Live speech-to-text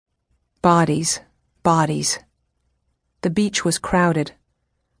Bodies, bodies. The beach was crowded.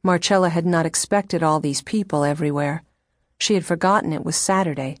 Marcella had not expected all these people everywhere. She had forgotten it was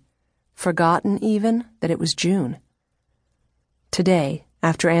Saturday, forgotten even that it was June. Today,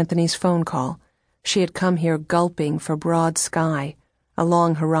 after Anthony's phone call, she had come here gulping for broad sky, a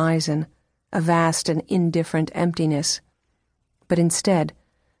long horizon, a vast and indifferent emptiness. But instead,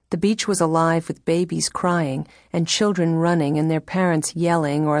 the beach was alive with babies crying and children running and their parents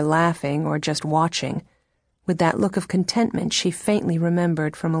yelling or laughing or just watching, with that look of contentment she faintly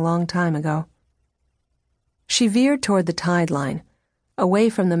remembered from a long time ago. She veered toward the tide line, away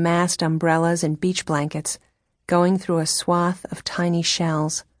from the massed umbrellas and beach blankets, going through a swath of tiny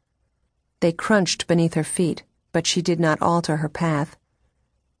shells. They crunched beneath her feet, but she did not alter her path.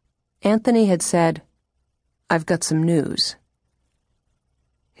 Anthony had said, "I've got some news."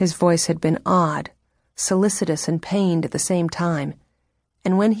 His voice had been odd, solicitous and pained at the same time,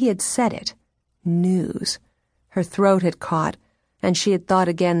 and when he had said it, news, her throat had caught, and she had thought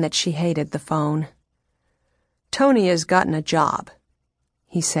again that she hated the phone. "Tony has gotten a job,"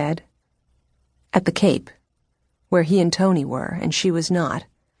 he said. "At the Cape, where he and Tony were, and she was not.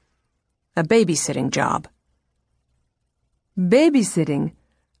 A babysitting job." "Babysitting?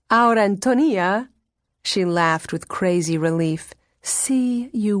 Ahora Antonia?" She laughed with crazy relief.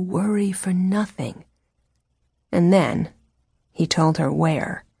 "See, you worry for nothing." And then he told her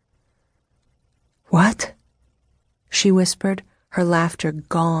where. "What?" she whispered, her laughter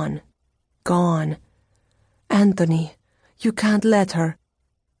gone. "Anthony, you can't let her."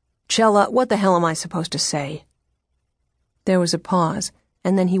 "Chella, what the hell am I supposed to say?" There was a pause,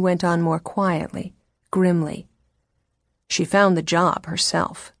 and then he went on more quietly, grimly. "She found the job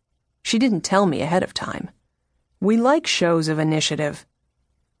herself. She didn't tell me ahead of time. We like shows of initiative."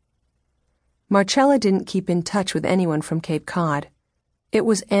 Marcella didn't keep in touch with anyone from Cape Cod. It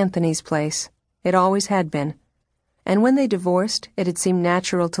was Anthony's place. It always had been. And when they divorced, it had seemed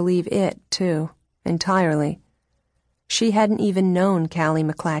natural to leave it, too, entirely. She hadn't even known Callie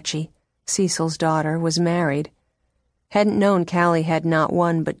McClatchy, Cecil's daughter, was married. Hadn't known Callie had not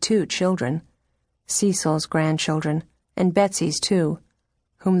one but 2 children. Cecil's grandchildren, and Betsy's too,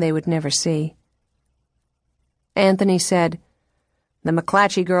 whom they would never see. Anthony said, "The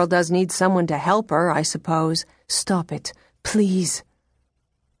McClatchy girl does need someone to help her, I suppose." "Stop it, please."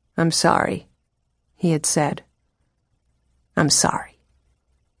 "I'm sorry," he had said. "I'm sorry."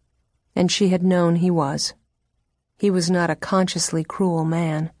 And she had known he was. He was not a consciously cruel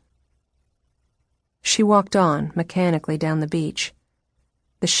man. She walked on, mechanically down the beach.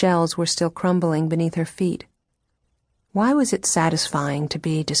 The shells were still crumbling beneath her feet. Why was it satisfying to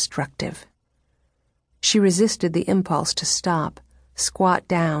be destructive? She resisted the impulse to stop, squat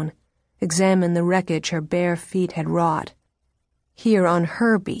down, examine the wreckage her bare feet had wrought. Here on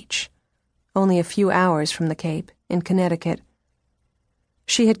her beach, only a few hours from the Cape, in Connecticut.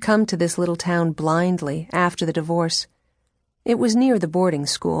 She had come to this little town blindly after the divorce. It was near the boarding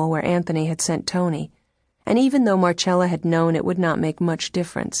school where Anthony had sent Tony, and even though Marcella had known it would not make much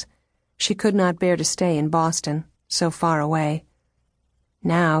difference, she could not bear to stay in Boston, so far away.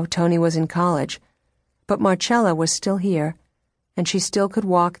 Now Tony was in college, but Marcella was still here, and she still could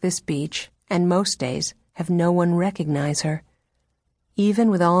walk this beach and most days have no one recognize her. Even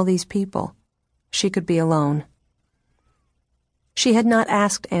with all these people, she could be alone. She had not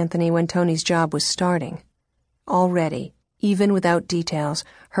asked Anthony when Tony's job was starting. Already, even without details,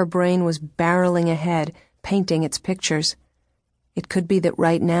 her brain was barreling ahead, painting its pictures. It could be that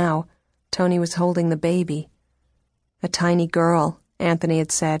right now, Tony was holding the baby. A tiny girl, Anthony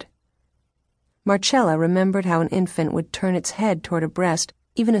had said. Marcella remembered how an infant would turn its head toward a breast,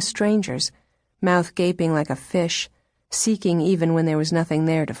 even a stranger's, mouth gaping like a fish, seeking even when there was nothing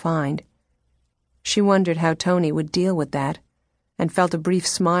there to find. She wondered how Tony would deal with that, and felt a brief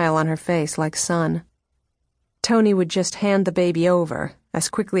smile on her face like sun. Tony would just hand the baby over, as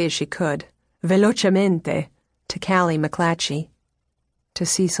quickly as she could, velocemente, to Callie McClatchy, to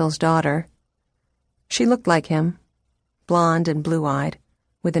Cecil's daughter. She looked like him, blonde and blue-eyed,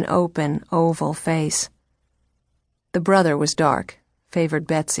 with an open, oval face. The brother was dark, favored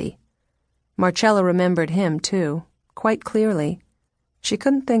Betsy. Marcella remembered him, too, quite clearly. She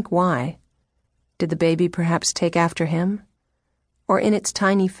couldn't think why. Did the baby perhaps take after him? Or in its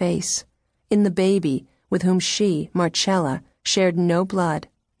tiny face, in the baby with whom she, Marcella, shared no blood,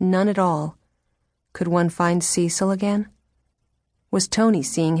 none at all. Could one find Cecil again? Was Tony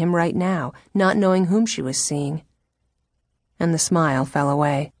seeing him right now, not knowing whom she was seeing? And the smile fell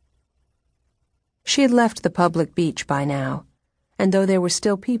away. She had left the public beach by now, and though there were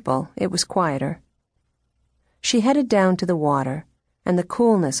still people, it was quieter. She headed down to the water, and the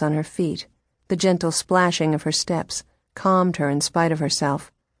coolness on her feet, the gentle splashing of her steps, calmed her in spite of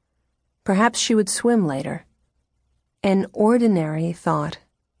herself. Perhaps she would swim later. An ordinary thought.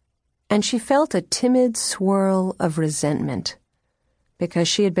 And she felt a timid swirl of resentment, because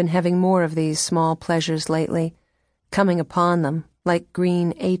she had been having more of these small pleasures lately, coming upon them like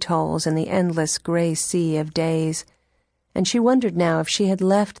green atolls in the endless gray sea of days, and she wondered now if she had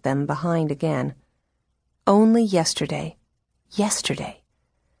left them behind again. Only yesterday,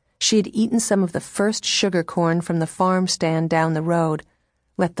 she had eaten some of the first sugar corn from the farm stand down the road,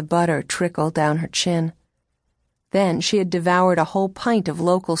 let the butter trickle down her chin. Then she had devoured a whole pint of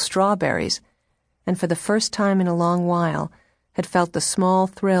local strawberries, and for the first time in a long while had felt the small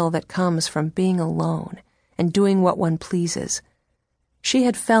thrill that comes from being alone and doing what one pleases. She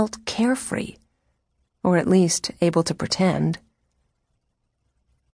had felt carefree, or at least able to pretend.